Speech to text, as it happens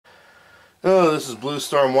Hello, this is Blue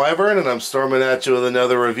Storm Wyvern, and I'm storming at you with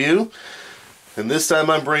another review. And this time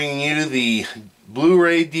I'm bringing you the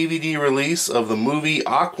Blu-ray DVD release of the movie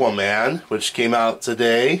Aquaman, which came out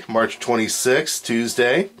today, March 26th,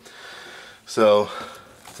 Tuesday. So,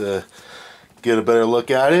 to get a better look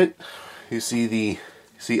at it, you see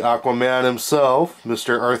Aquaman himself,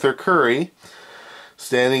 Mr. Arthur Curry,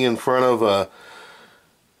 standing in front of a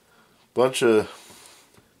bunch of,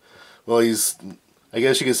 well, I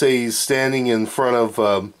guess you could say he's standing in front of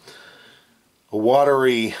a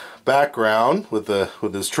watery background with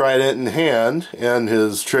his trident in hand and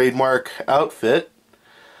his trademark outfit.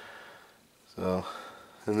 So,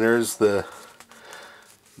 and there's the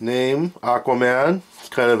name Aquaman. It's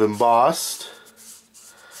kind of embossed,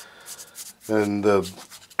 and the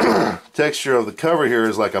texture of the cover here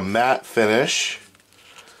is like a matte finish.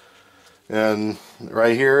 And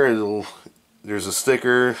right here, there's a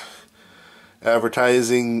sticker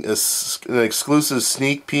advertising an exclusive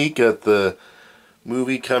sneak peek at the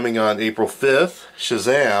movie coming on April 5th,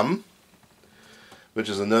 Shazam, which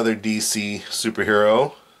is another DC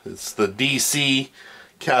superhero. It's the DC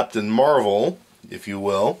Captain Marvel, if you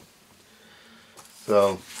will.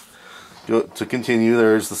 So, to continue,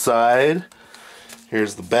 there's the side.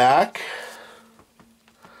 Here's the back.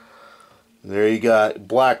 There you got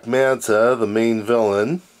Black Manta, the main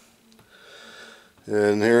villain.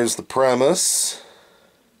 And here's the premise.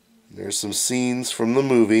 There's some scenes from the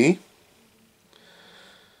movie.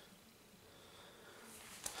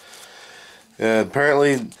 And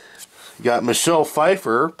apparently you got Michelle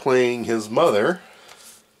Pfeiffer playing his mother,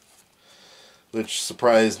 which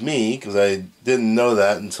surprised me because I didn't know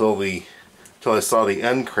that until I saw the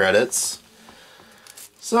end credits.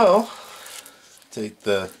 So, take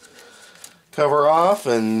the cover off,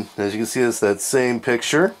 and as you can see, it's that same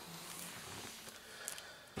picture.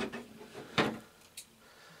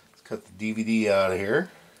 Cut the DVD out of here.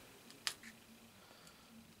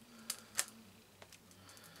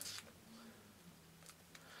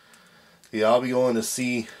 Yeah, I'll be going to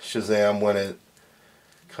see Shazam when it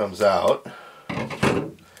comes out.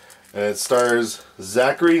 And it stars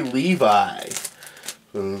Zachary Levi.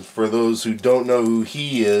 And for those who don't know who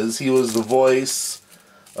he is, he was the voice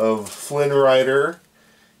of Flynn Rider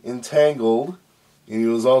in Tangled. And he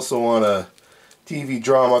was also on a TV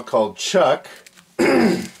drama called Chuck.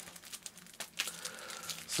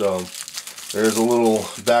 So, there's a little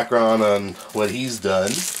background on what he's done.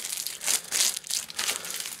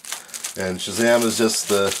 And Shazam is just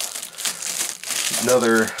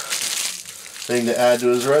another thing to add to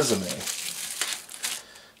his resume.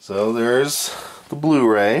 So, there's the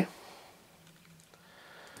Blu-ray.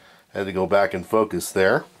 Had to go back and focus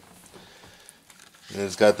there. And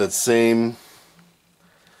it's got that same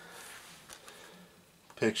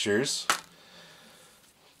pictures.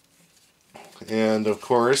 And of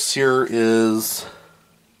course, here is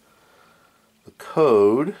the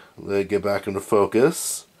code. Let it get back into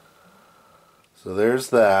focus. So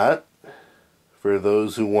there's that for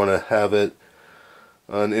those who want to have it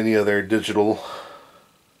on any other digital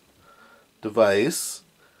device.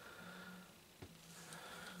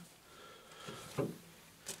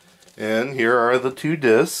 And here are the two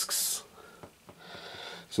discs.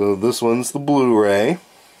 So this one's the Blu-ray.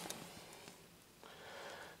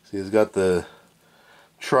 See, it's got the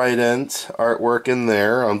trident artwork in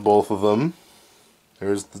there on both of them.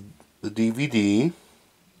 There's the DVD,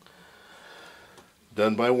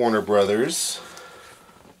 done by Warner Brothers.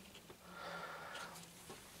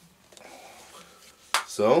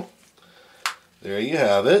 So, there you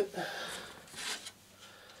have it.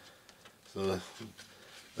 So,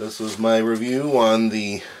 this was my review on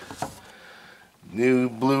the new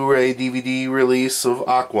Blu-ray DVD release of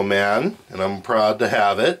Aquaman, and I'm proud to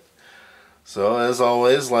have it. So, as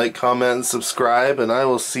always, like, comment, and subscribe, and I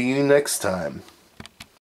will see you next time.